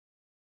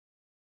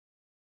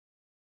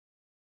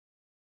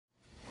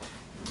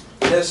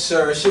Yes,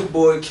 sir. It's your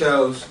boy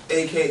Kels,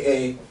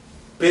 aka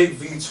Big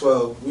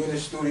V12. We in the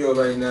studio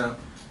right now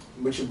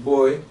with your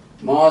boy.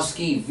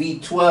 Marsky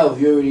V12.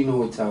 You already know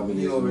what time it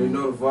is. You already man.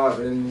 know the vibe.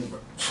 And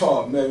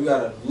oh man, we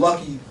got a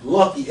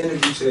lucky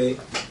interview today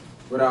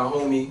with our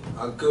homie,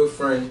 our good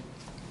friend,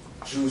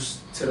 Juice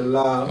to the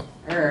Live.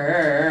 You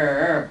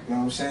know what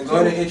I'm saying? Go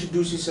ahead and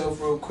introduce yourself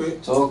real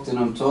quick. Talk to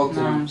them. You know what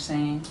I'm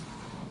saying?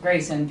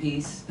 Grace and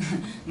peace.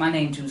 My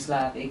name Juice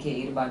Live,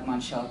 aka the Bachman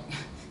Shark.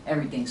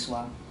 Everything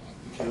swap.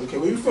 Okay.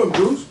 Where you from,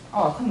 Juice?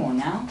 Oh, come on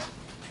now.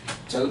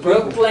 Tell the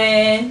people.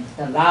 Brooklyn,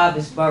 the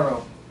livest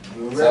borough.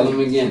 Tell them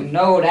You again.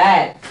 know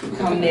that.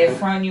 Come there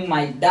from you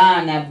might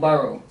die in that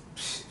borough.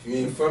 If you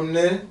ain't from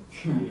there,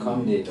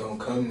 Come there. don't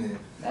come there.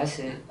 That's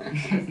it.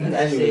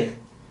 That's Anyway, it.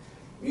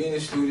 we in the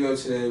studio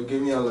today. We're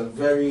giving y'all a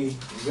very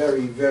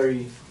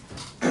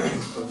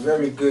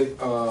good,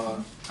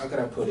 how can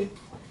I put it?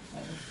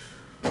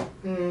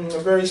 A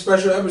very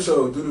special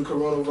episode due to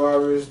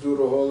coronavirus, due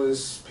to all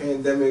this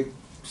pandemic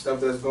stuff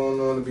that's going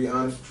on. To be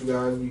honest with you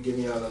guys, we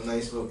giving y'all a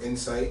nice little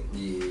insight.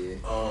 Yeah.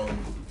 Um,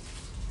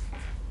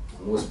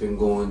 What's been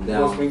going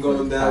down? what's been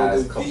going down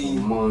with the couple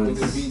months.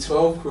 with the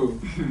V12 crew?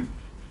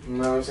 You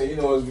know what I'm saying? You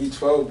know, as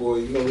V12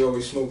 boys, you know we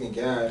always smoking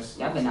gas.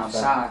 Y'all been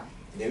outside.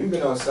 Yeah, we've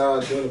been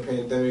outside during the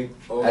pandemic,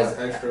 all that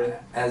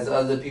extra. As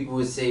other people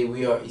would say,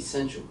 we are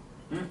essential.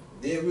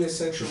 Yeah, we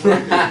essential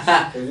workers.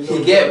 'Cause you know,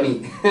 You get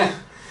me? We are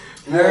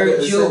the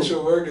Heard you.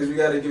 essential workers. We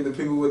gotta give the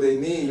people what they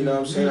need. You know what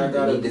I'm saying? I They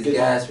gotta need this get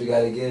gas. We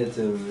gotta get it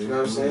to them. You know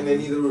what I'm saying? They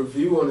need a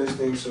review on this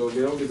thing, so if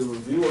they don't get the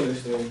review on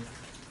this thing,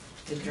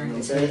 The you drink know what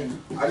I'm is saying?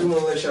 hitting. I just want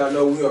to let y'all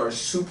know we are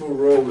super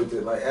raw with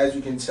it. Like, as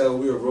you can tell,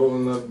 we are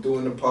rolling up,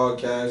 doing the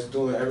podcast,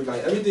 doing everything.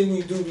 Like, everything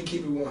we do, we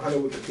keep it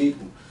 100 with the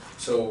people.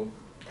 So,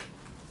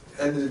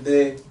 end of the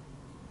day,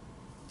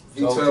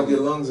 V12,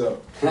 get lungs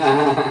up.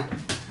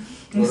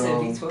 You But, said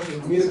um,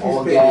 V12. we the piece All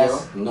of paper, y'all.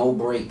 gas, no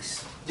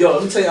brakes. Yo,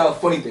 let me tell y'all a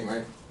funny thing,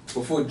 right?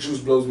 Before Juice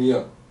blows me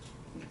up.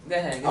 Go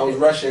ahead. I was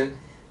rushing,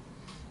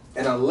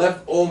 and I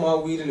left all my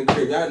weed in the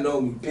crib. Y'all know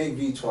me, Big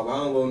V12. I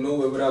don't go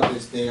nowhere without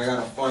this thing. I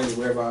gotta find it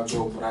wherever I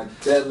go. But I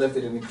dead left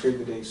it in the crib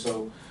today,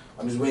 so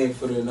I'm just waiting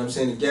for the. And I'm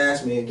saying the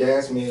gas man,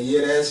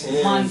 yeah, that's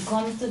him. Man,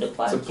 come to the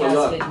pull up.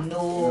 podcast with You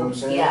know what no I'm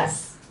saying?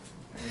 gas.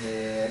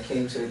 Yeah, I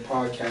came to the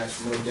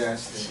podcast with no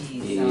gas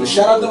thing. Jeez, Yeah. But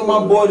shout out to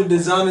my boy, the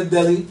Designer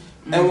Deli,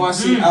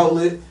 NYC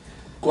Outlet,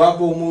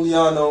 Guapo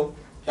Muliano.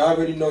 Y'all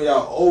already know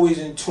y'all always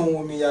in tune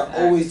with me. Y'all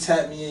always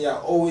tap me in.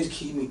 Y'all always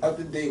keep me up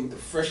to date with the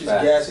freshest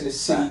Facts. gas in the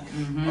city.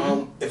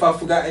 If I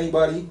forgot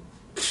anybody,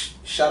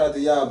 shout out to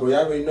y'all, bro.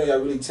 Y'all already know y'all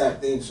really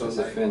tapped in. So It's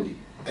like offended.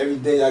 every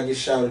day I get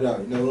shouted out.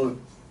 You know,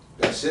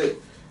 that's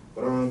it.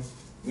 But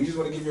we just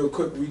want to give you a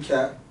quick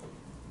recap.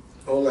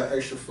 All that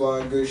extra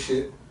fly good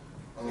shit.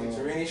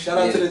 Serini, shout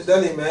out to the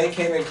deli, man. He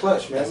came in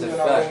clutch, man. That's a We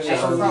went out fact. there and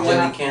Shout showed out to you-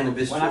 Jelly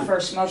Cannabis When I too.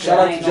 first smoked Shout it,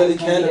 I out to ain't Jelly know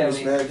Cannabis,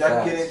 Jelly. man. If y'all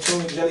can get in Facts.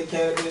 tune with Jelly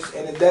Cannabis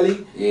in the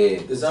deli, Yeah.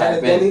 Designer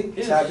Tap Deli, in.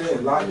 tap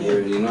in, lock You in.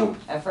 already know.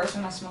 At first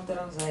when I smoked it,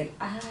 I was like,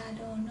 I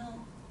don't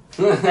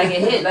know. Like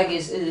it hit, like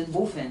it's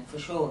boofing for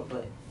sure,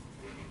 but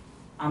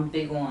I'm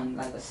big on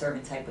like a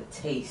certain type of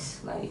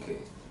taste. Like Okay.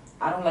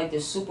 I don't like the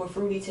super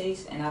fruity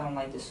taste, and I don't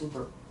like the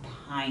super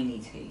piney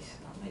taste.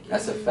 I like it.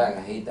 That's a fact.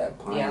 I hate that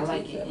pine. Yeah, I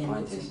like taste. it. That in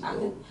pine between. taste is I could,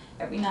 dope.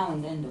 every now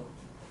and then though,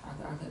 I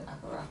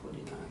could rock with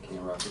it. Nah, I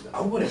can't rock with that.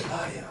 I wouldn't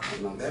lie,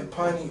 y'all. That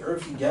piney,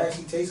 earthy,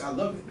 gassy taste, I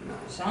love it. Nah,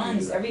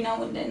 Sons, every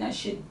now and then that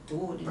shit do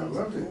what it I needs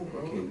love to it, do,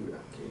 bro. I can't do that.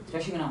 I can't do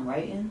especially when I'm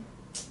writing.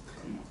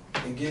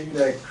 It gives you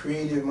that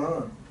creative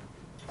mind.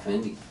 that.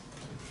 Fendi.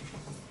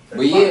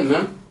 But yeah,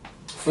 man.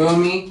 Feel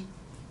me?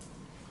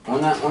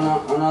 On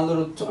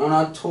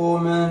our tour,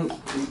 man,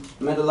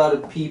 we met a lot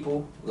of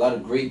people, a lot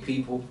of great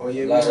people. Oh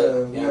yeah, a lot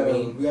of, you know what I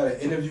mean? we got an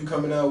interview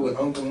coming out with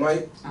Uncle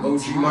Mike, Oh,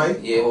 OG Mike.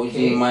 Yeah, OG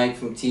Okay. Mike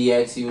from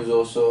TX, he was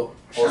also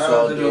Shout out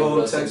out to the there whole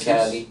with us in Texas.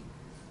 Cali.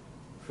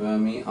 Feel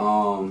me?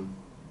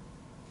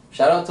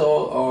 Shout out to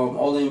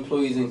all the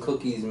employees in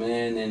Cookies,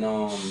 man,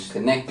 and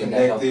Connected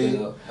that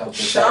helped us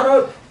Shout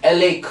out. out,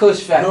 LA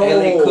Kush fact, No.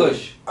 LA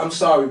Kush. I'm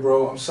sorry,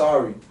 bro, I'm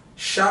sorry.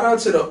 Shout out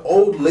to the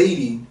old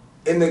lady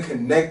in the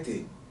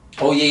Connected.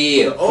 Oh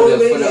yeah. The old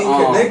lady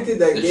in Connected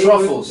that the gave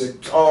truffles. us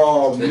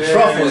oh The man.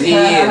 truffles,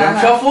 yeah, them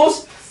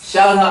truffles.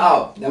 Shout her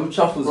out. Them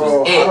truffles Bro,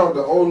 was I it. don't.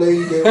 The old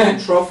lady gave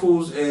us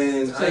truffles,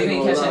 and So I you ain't didn't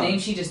gonna catch her lie. name?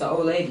 She just the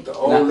old lady. The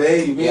old Nah.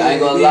 lady. We Yeah, I ain't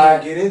gonna didn't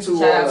lie. get into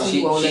Shout out all to that.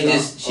 you, old lady.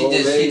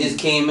 She just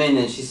came in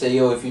and she said,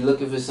 yo, if you're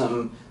looking for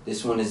something,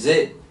 this one is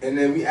it. And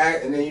then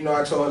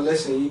I told her,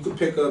 listen, you could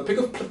pick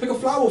a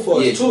flower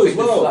for Yeah, us she too as picked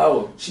the well.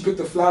 flower. She picked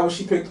the flower.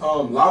 She picked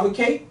lava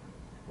cake.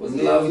 Was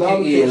it Yeah,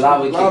 lava cake? Yeah,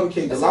 lava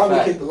cake. The That's a lava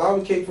fact. cake. The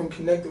lava cake from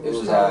Connected It was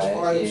was fire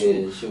alright. too.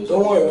 Yeah, she was.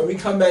 Don't worry, when we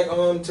come back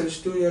to the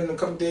studio in a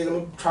couple days,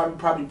 I'm gonna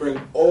probably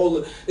bring all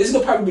the. This is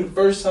gonna probably be the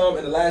first time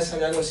and the last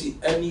time y'all gonna see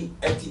any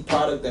empty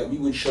product that we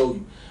would show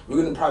you.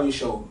 We're gonna probably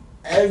show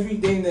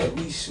everything that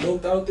we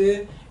smoked out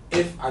there,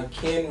 if I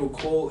can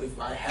recall, if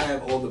I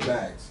have all the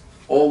bags.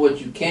 Or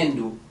what you can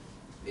do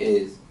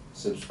is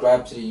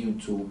subscribe to the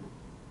YouTube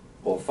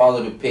or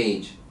follow the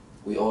page.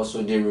 We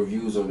also did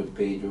reviews on the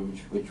page,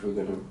 which we're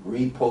gonna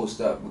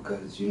repost up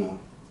because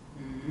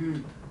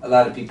A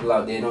lot of people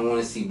out there don't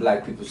want to see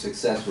black people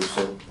successful,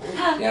 so, you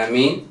know what I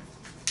mean?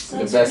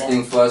 The best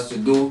thing for us to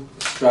do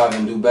is strive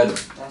and do better.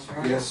 That's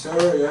right. Yes,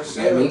 sir. Yes,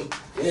 You know what I sir. mean?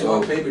 Yeah, So-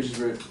 my paper just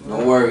ripped.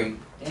 Don't worry.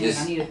 Damn,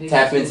 Just I need a paper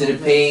tap too. into the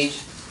page.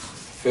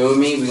 Feel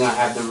me? We're gonna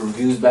have the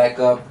reviews back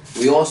up.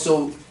 We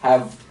also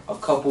have a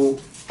couple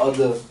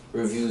other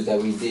reviews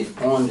that we did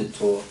on the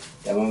tour.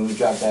 That when we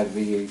drop that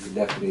video, you can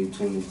definitely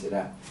tune into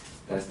that.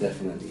 That's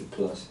definitely a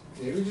plus.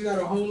 Yeah, we just got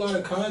a whole lot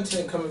of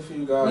content coming for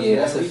you guys. Yeah,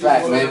 that's a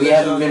fact, man.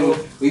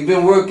 We've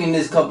been working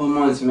this couple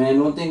months, man.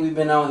 Don't think we've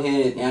been out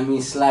here, I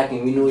mean,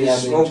 slacking. We know we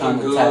have been trying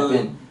to tap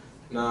in.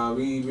 Nah,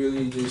 we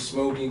really just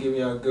smoking, giving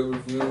y'all good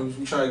reviews.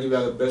 We trying to give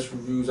y'all the best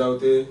reviews out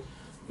there,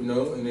 you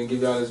know, and then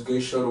give y'all this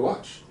good show to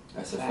watch.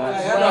 That's a I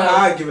fact. know how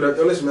I give it up.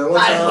 Yo, listen, man. One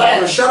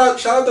time, shout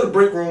out to the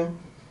break room.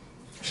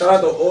 Shout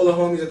out to all the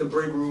homies at the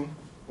break room.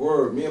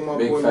 Word, me and my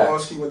Big boy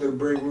facts. Monsky went to the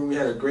break room. We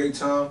had a great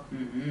time.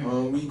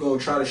 We gonna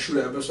try to shoot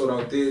an episode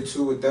out there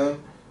too with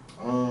them.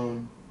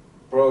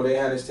 Bro, they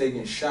had us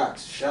taking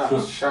shots.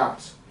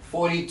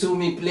 42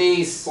 me,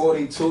 please.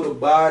 42 the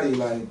body,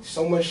 like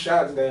so much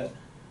shots that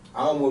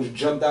I almost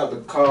jumped out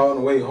the car on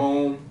the way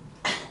home.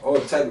 All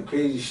type of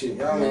crazy shit.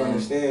 Y'all don't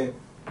understand.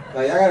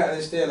 Like y'all gotta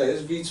understand, like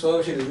this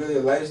V12 shit is really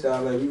a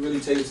lifestyle. Like we really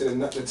take it to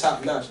the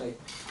top notch. Like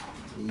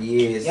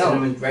Yeah,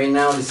 cinnamon. Right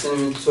now, the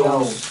cinnamon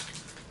toast.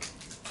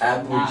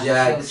 Apple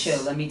Jacks.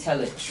 Chill. Let me tell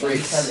it.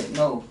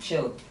 No,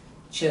 chill.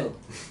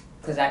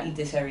 Cause I eat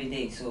this every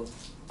day, so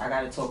I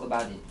gotta talk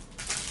about it.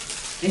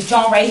 This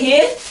joint right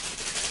here.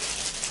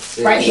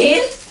 Right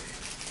here.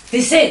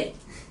 This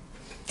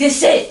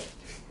it.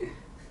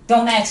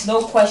 Don't ask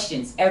no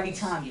questions every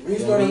time you. we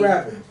started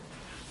rapping.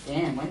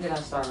 Damn, when did I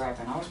start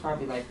rapping? I was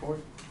probably like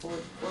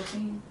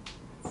 14.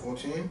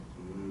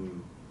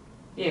 14?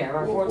 Yeah,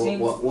 around 14.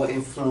 What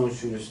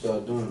influenced you to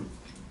start doing?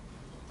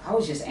 I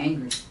was just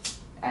angry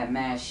at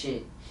mad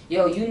shit.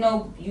 Yo, you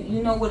know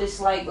what it's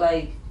like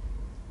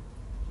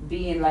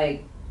being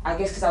like, I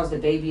guess because I was the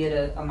baby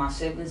of my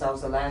siblings, I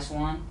was the last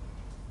one.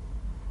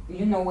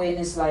 You know when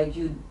it's like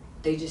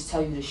they just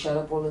tell you to shut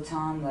up all the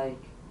time, like,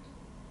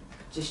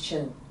 just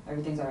chill.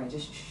 Everything's alright,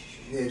 just shh.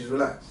 Yeah, just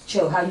relax.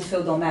 Chill, how you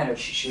feel don't matter.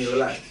 Shh. Yeah,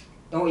 relax.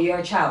 Don't, you're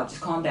a child,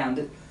 just calm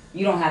down.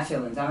 You don't have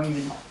feelings, I don't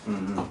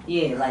even,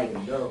 yeah, like,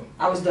 Yo.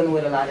 I was dealing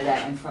with a lot of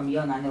that, and from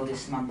young I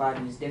noticed my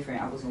body was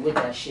different. I wasn't with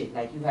that shit.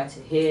 Like, you had to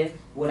hear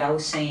what I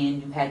was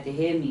saying, you had to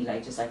hear me,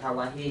 like, just like how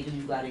I hear you,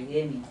 you gotta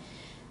hear me.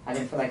 I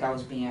didn't feel like I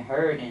was being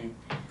heard, and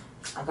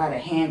I got a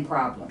hand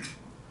problem.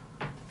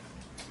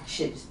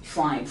 Shit just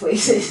flying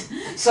places.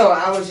 So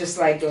I was just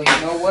like, yo, you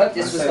know what?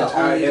 This was the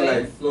only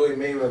way. Like Floyd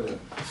Mayweather.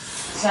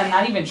 So I'm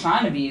not even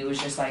trying to be. It was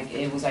just like,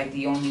 it was like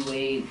the only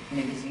way.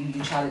 Niggas,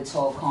 you try to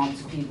talk calm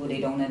to people, they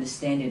don't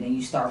understand it, and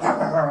you start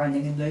and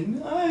niggas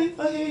like,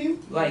 I hear you.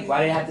 Like,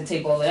 why did I have to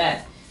take all of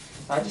that?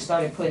 So I just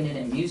started putting it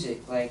in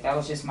music. Like, that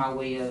was just my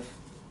way of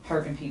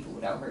hurting people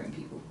without hurting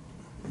people.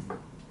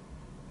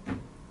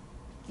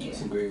 Yeah.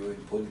 That's a great way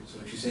to put it. So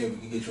what you saying, we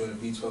can get you on a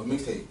V12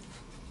 mixtape?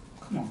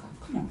 Come on,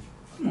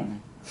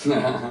 man.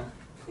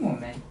 Come on,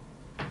 man.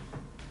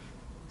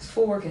 It's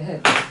full work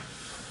ahead.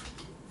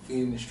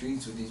 Feeding the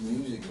streets with these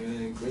music,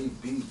 man,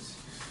 great beats.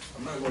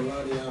 I'm not gonna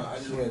lie to y'all, I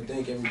just wanna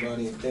thank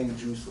everybody and thank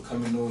Juice for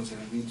coming on to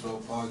the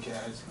V12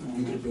 podcast.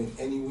 You could have been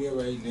anywhere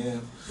right now.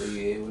 So you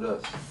here with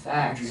us.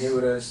 Facts. You here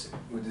with us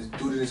with this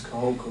due to this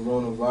whole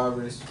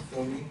coronavirus, you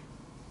feel me?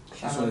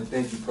 Just wanna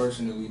thank you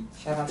personally.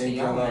 Shout out to Thank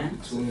y'all, y'all man.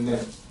 for tuning in.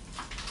 That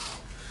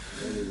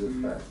is a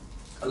fact.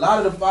 A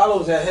lot of the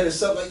followers that hit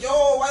us up like, yo,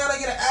 why gotta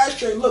get an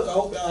ashtray? Look, I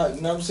hope y'all,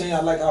 you know what I'm saying?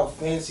 I like our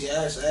fancy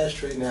ass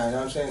ashtray now, you know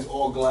what I'm saying? It's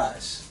all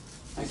glass.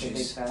 That's a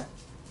big fact.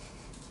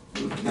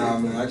 Nah,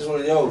 man, I just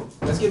want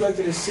to, let's get back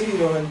to the city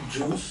though, and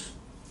Juice.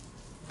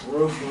 For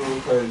real,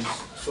 because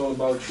it's all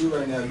about you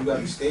right now. You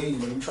got the stage,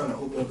 man. We trying to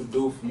open up a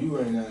door for you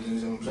right now, you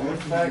know what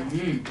I'm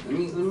saying?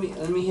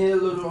 Let me hear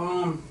a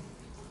little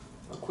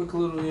a quick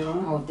little, you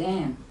know, Oh,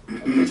 damn. a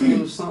quick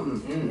little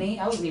something. Me?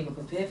 I wasn't even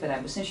prepared for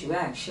that, but since you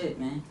asked, shit,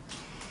 man.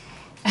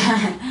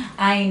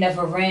 I ain't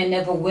never ran,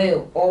 never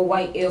will. All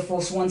white Air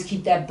Force Ones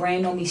keep that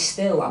brand on me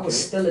still. I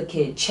was still a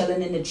kid,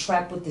 chilling in the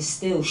trap with the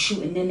steel,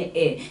 shooting in the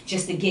air,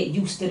 just to get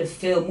used to the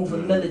field,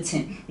 moving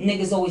militant.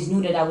 Niggas always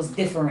knew that I was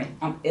different.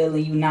 I'm ill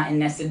and you not, and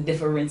that's the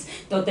difference.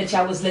 Thought that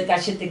y'all was lit,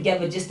 got shit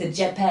together just to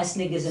jet past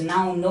niggas, and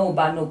I don't know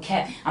about no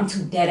cap. I'm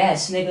too dead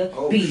ass, nigga.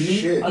 Oh, Beat me?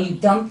 shit. Are you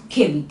dumb?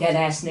 Kid me, dead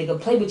ass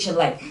nigga. Play with your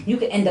life. You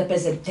could end up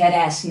as a dead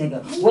ass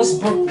nigga. What's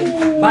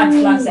Brooklyn?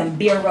 Body clocks and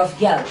beer rough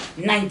yellow.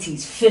 90s,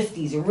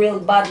 50s, real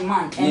body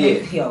mind.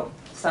 And yo,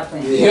 stop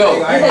playing. Yo,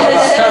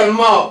 shut him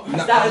up.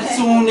 Stop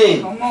Tune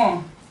in. Come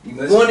on. You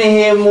wanna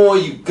hear more,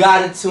 you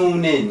gotta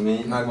tune in,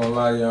 man. I'm not gonna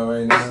lie to y'all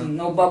right now. See,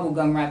 no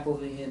bubblegum rap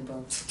over here,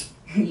 bro.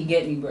 You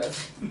get me, bro.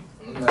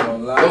 I'm not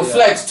gonna lie to Yo, y'all.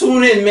 Flex,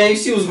 tune in, man. You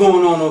see what's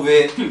going on over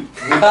here.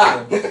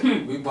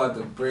 We about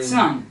to bring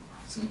Son,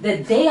 the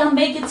day I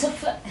make it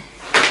to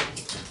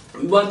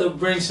we about to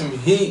bring some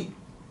heat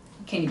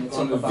can't even on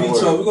talk the about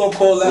V12. We're gonna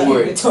call that. Don't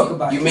worry. it. Talk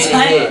about You it. made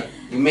it here.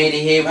 You made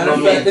it here. Matter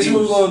of fact, this is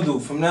what we're gonna do.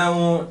 From now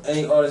on,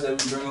 any artist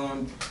that we bring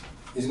on,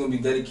 is gonna be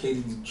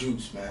dedicated to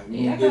Juice, man. We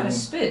Yeah, I gonna gotta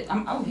spit.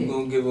 I'm out we here.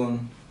 gonna give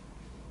him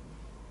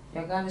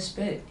Y'all gotta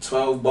spit.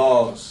 12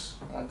 bars.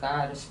 Y'all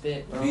gotta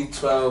spit, bro. Be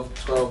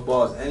 12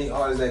 bars. Any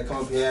artist that come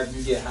up here after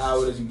you get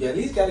Howard, as you get, at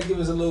least gotta give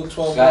us a little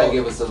 12 Gotta bars.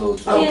 give us a little I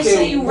 12. don't Can't care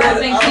say you what-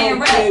 rapping, I can't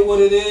don't care rap.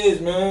 what it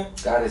is, man.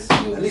 Gotta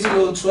see At least a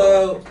little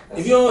 12.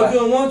 If you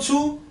don't want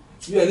to,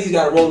 you at least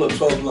gotta roll up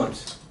 12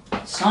 blunts.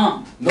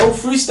 Some. No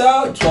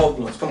freestyle, 12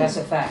 blunts. Come That's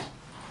on. a fact.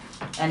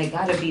 And it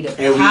gotta be the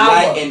And we power.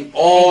 light in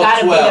all it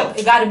gotta 12.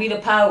 it gotta be the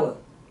power.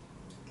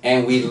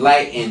 And we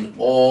light in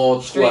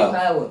all Straight 12.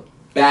 power.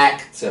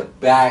 Back to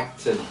back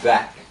to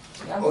back.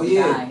 Y'all Oh, be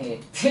yeah. dying here.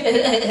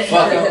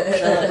 Fuck it.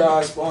 Shout out to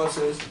our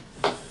sponsors,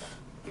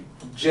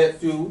 Jet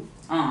Fuel.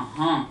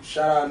 Uh-huh.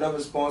 Shout out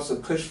another sponsor,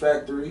 Kush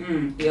Factory.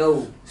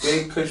 Yo.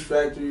 Big Kush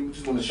Factory. We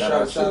just want to Shout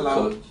out shout to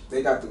out. Kush.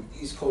 They got the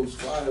East Coast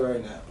fire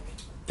right now.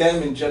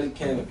 Them and Jelly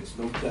Cannabis,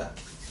 no cap.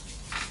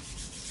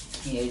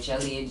 Yeah,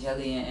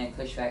 Jelly and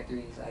Kush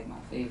Factory is like my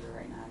favorite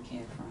right now. I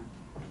can't front.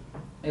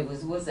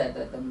 It what's that?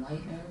 The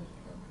white nerds?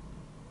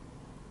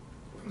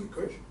 From the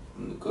Kush?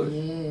 From the Kush.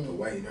 Yeah. The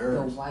White The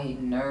Nerds.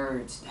 white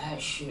nerds.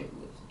 That shit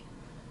was.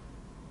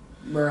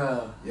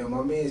 Bruh. Yo,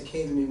 my man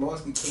came to me,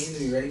 Mosky came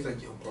to me, right? He's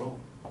like, yo, bro,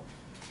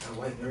 that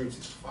White Nerds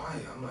is fire.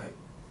 I'm like,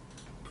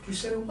 but you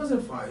said it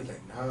wasn't fire. He's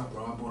like, nah,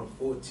 bro, I bought a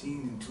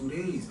 14 in 2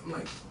 days. I'm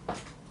like,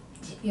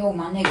 Yo,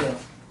 my nigga.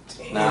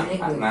 damn. Nah,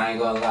 nigga. I ain't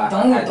gonna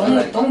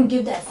lie. Don't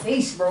give that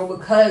face, bro,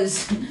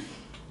 because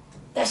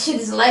that shit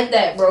is like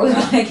that, bro.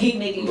 It's like he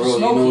making you Bro, you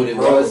smoky, know what it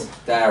bro. was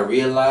that I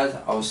realized?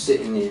 I was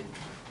sitting there,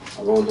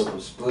 I rolled up a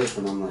spliff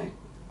and I'm like,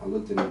 I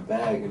looked in the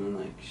bag and I'm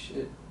like,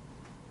 shit,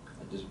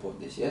 I just bought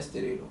this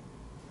yesterday though.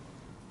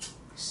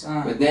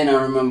 Son. But then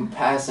I remember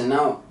passing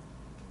out.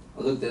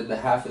 I looked at the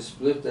half a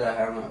spliff that I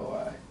had. I'm like,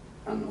 oh,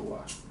 I know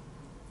why.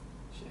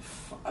 Shit,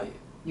 fire.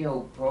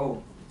 Yo,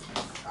 bro.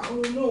 I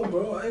don't know,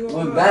 bro. I ain't gonna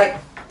Went lie.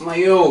 back. I'm like,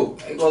 yo,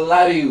 I ain't gonna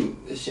lie to you.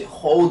 This shit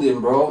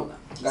holding, bro.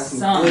 Got some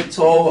Son. good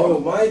Bro, toe.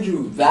 mind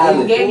you,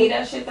 Valid. You gave me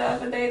that shit the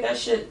other day. That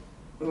shit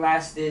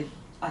lasted.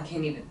 I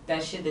can't even.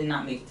 That shit did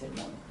not make it to the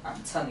morning.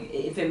 I'm telling you.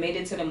 If it made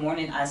it to the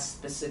morning, I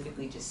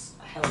specifically just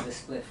held the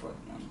split for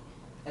the morning.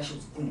 That shit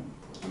was boom.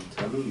 I'm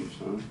telling you,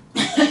 son.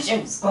 That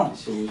shit was boom. That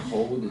shit was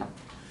holding.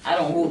 I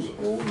don't hold it.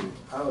 Holding.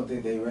 I don't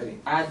think they ready.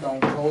 I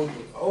don't hold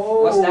it.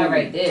 Oh, What's that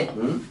right there?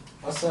 Hmm?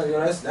 My son, yo,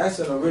 that's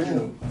an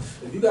original.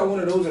 If you got one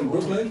of those in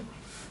Brooklyn,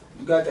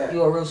 you got that.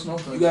 You a real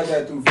smoker. You got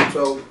that through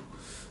V12.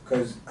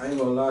 Cause I ain't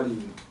gonna lie to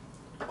you,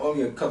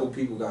 only a couple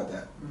people got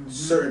that.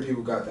 Certain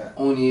people got that.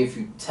 Only if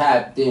you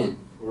tapped in.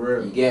 For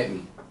real. You get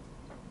me?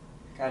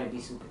 Gotta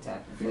be super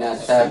tapped. If you're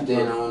not tapped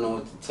in, I don't know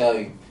what to tell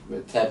you.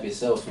 But tap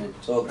yourself and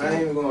talk to I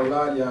ain't me. even gonna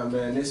lie to y'all,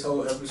 man. This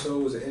whole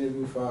episode was an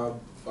interview for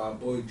our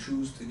boy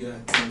Truce to get, you know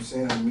what I'm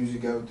saying, the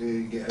music out there,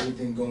 get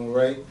everything going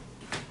right.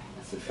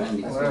 That's a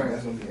Fendi. That's, Word.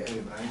 that's gonna be an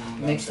edit, but I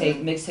ain't gonna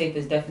lie. Mixtape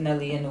is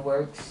definitely in the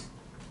works.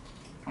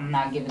 I'm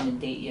not giving a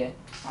date yet.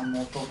 I'm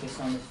more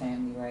focused on the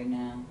family right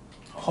now.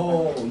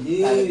 Oh, Got a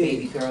yeah.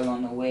 baby girl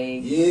on the way.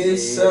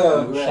 Yes,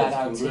 sir. Congrats, Shout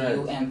out to congrats.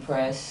 you,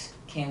 Empress.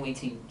 Can't wait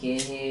till you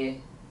get here.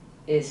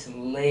 It's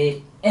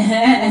lit.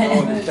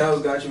 Oh, the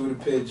Kells got you with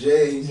a pair of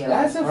J's. Yo,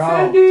 That's a bro.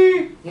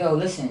 Fendi. Yo,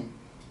 listen.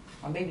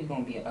 My baby's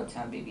gonna be an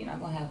uptown baby, and I'm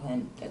gonna have her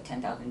in that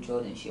 10,000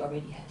 Jordan. She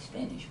already has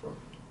Spanish, bro.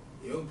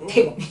 Yo, bro.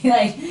 They gonna be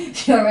like,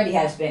 she already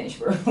has Spanish,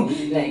 bro.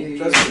 Yeah, Like,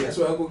 trust me, that's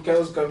where Uncle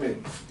Kells come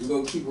in. We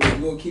gonna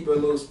keep her a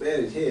little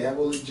Spanish. Here, have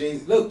all the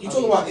J's. Look, you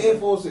talking about Air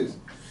Forces.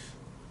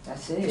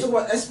 that's You it. talking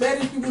about that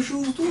Spanish people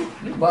shoes too?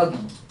 You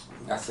bugging.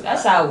 That's a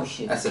That's fact. our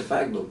shit. That's a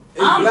fact though.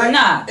 It's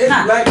Nah, it's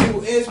nah. black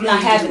people and Spanish I'm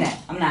not having people.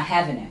 that. I'm not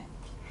having that.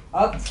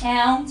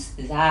 Uptowns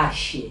is our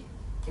shit.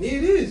 Yeah,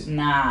 it is.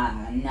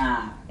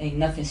 Nah. Ain't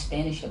nothing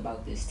Spanish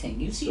about this thing.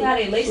 You see So- how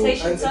they lace so their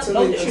shits up? until No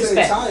they- until they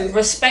disrespect. tie it.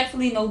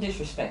 Respectfully, no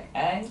disrespect.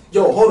 Alright?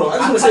 Yo, hold on. I I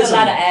just want cut to say a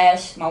lot of something.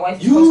 ass. My wife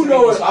is You Costa know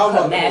Rican, what so I'm I about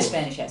cut to mad do.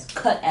 Spanish ass.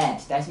 Cut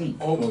ass. That's me.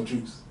 Hold on,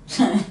 Juice.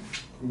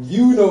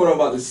 You know what I'm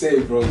about to say,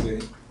 bro.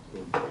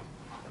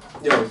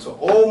 Yo, to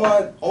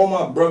all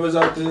my brothers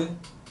out there,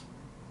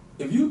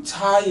 if you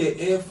tie your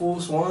Air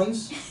Force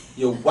Ones,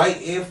 your white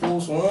Air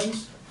Force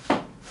Ones,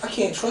 I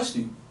can't trust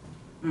you.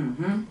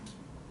 Mm-hmm.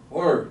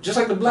 Or just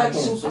like the black Like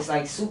ones. super, it's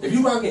like super. If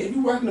you rocking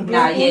the Nah,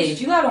 black yeah. ones,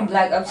 If you got on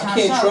black uptown, I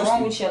can't something trust wrong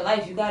you. with your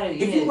life. You gotta.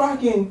 if you Yeah.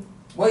 rocking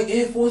white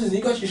Air Forces and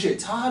you got your shit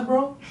tied,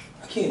 bro,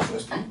 I can't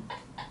trust you.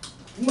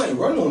 You might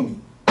run on me.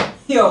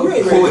 Yo, You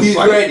ain't Oh, ready he's to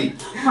fight. ready.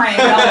 crying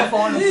down the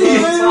phone. Yeah,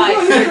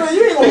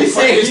 you ain't gonna He's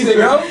fight saying this he's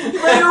nigga out.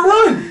 You ready to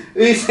run.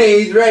 He's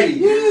saying he's ready.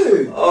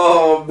 Yeah.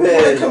 Oh You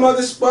might come man. out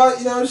the spot,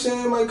 you know what I'm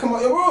saying? Might come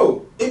out, yo,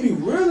 bro. It be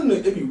real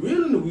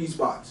in the weed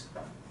spots.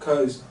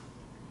 Cause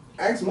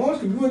ask Mars,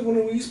 cause we went to one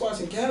of the weed spots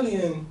in Cali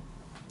and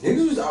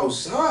niggas was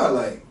outside,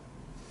 like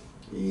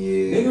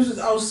Yeah. niggas was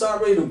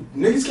outside ready to.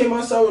 Niggas came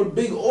outside with a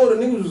big order.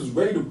 Niggas was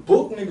ready to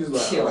book niggas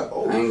like. Yo. I'm like,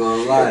 oh, I ain't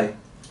gonna lie.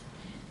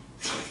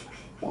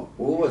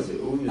 What was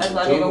it? What was That's it?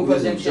 why they don't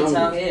put them Jungle- shits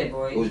out here, It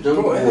boy. was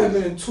Jungle bro, it Boys.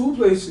 happened in two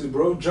places,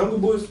 bro. Jungle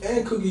Boys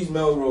and Cookies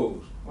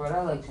Melrose. Bro,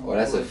 I like Jungle Oh,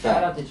 that's a Boy. fact.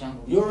 Shout out to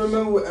Jungle Boy. You don't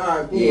remember what?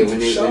 Yeah, when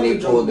they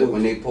pulled up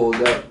when they pulled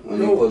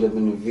up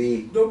in the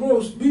V. No,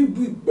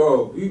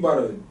 bro, we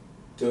about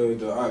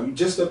to we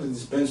just left the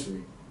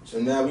dispensary, so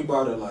now we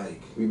about to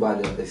like. We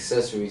bought the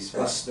accessory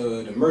spot. That's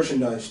the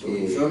merchandise store.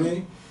 You feel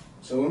me?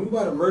 So when we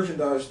bought a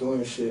merchandise store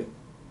and shit,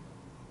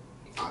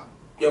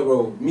 yo,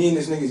 bro, me and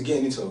this nigga's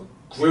getting into a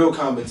grill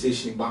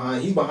competition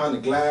behind. He's behind the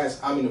glass.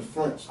 I'm in the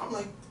front. So I'm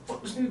like,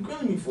 fuck, this nigga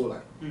grilling me for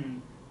like.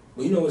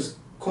 But you know it's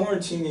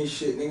quarantine and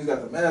shit. Niggas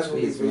got the mask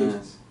on their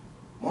face.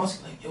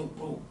 Marcy like, yo,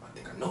 bro, I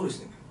think I know this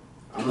nigga.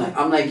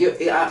 I'm like, yo,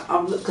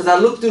 cause I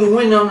looked through the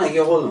window. I'm like,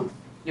 yo, hold on.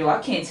 Yo, I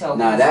can't tell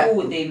who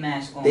with their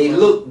mask on. They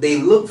look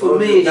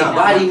familiar. Their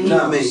body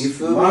movement. You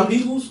feel my me?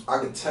 peoples, I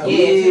can tell. Yeah,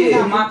 if you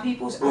got my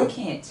peoples, I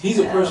can't tell. He's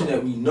a person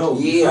that we know.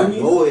 Yeah, I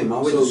know him.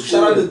 I went to school.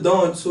 Shout out to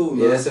Don too,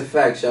 man. Yeah, that's a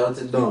fact. Shout out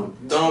to Don.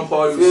 Don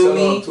Party, Feel sell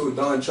me? out too.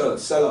 Don Chuck,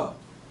 sell out.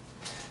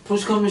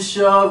 Push come to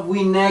shove,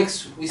 we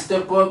next. We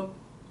step up.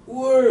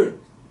 Word.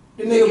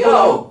 The Nigga, nigga,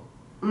 yo.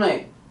 I'm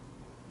like,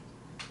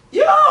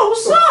 yo,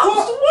 what's up?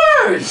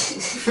 What's the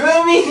word?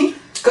 Feel me?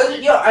 Cause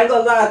yo, I ain't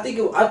gonna lie.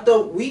 I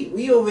thought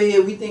we over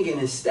here we thinking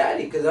it's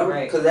static.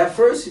 Cause at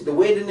first the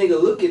way the nigga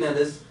looking at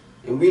us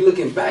and we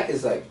looking back,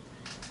 it's like,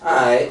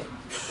 alright,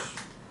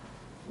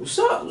 what's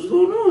up? What's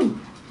going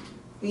on?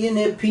 We in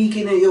there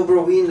peeking at yo,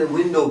 bro. We in the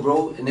window,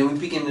 bro, and then we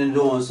peeking in the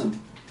door on some.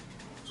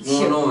 What's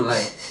going on?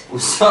 Like,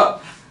 what's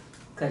up?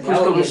 Push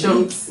come to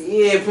shove.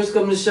 Yeah, push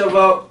come to shove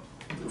out.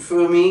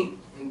 Feel me?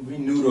 We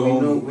knew the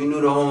homie. We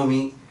knew the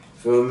homie.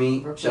 Feel me?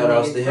 Brooklyn Shout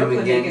outs to him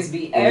Brooklyn again. Niggas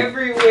be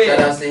everywhere. Shout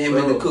outs to him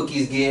Bro. and the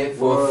cookies gear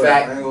for Word, a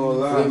fact. I ain't gonna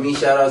lie. Feel me?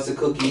 Shout outs to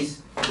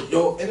cookies.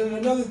 Yo, and then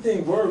another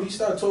thing, word, we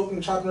start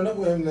talking, chopping it up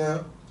with him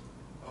now.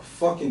 A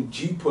fucking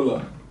G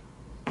puller.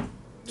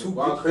 Too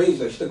wild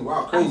crazy, like she looking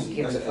wild crazy.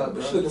 give a fuck,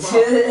 bro. She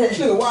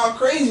looking wild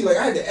crazy. Like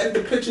I had to edit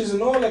the pictures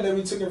and all that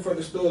we took in front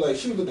of the store. Like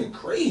she was looking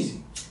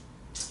crazy.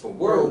 But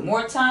Bro, word,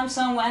 more time,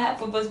 son, when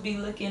half of us be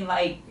looking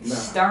like Nah.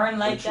 stirring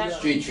like that.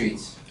 Street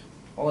treats.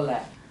 All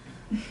that.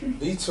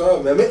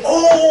 V12, man.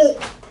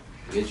 Oh,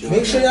 Get your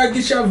make sure y'all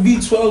get y'all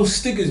V12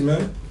 stickers,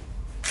 man.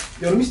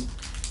 Yo, let me.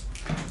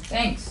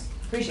 Thanks.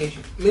 Appreciate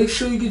you. Make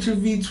sure you get your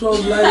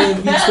V12 lighter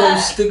and V12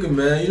 sticker,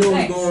 man. You know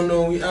what's Thanks. going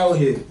on. We out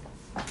here.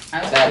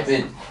 I like Tap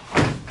this. in.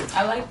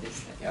 I like this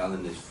thing. Y'all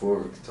in this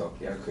forward talk.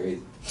 Y'all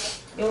crazy.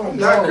 Yo, I'm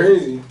not bro.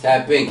 crazy.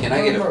 Tap in. Can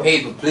I get a Bro.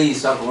 paper,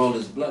 please, so I can roll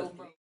this blunt?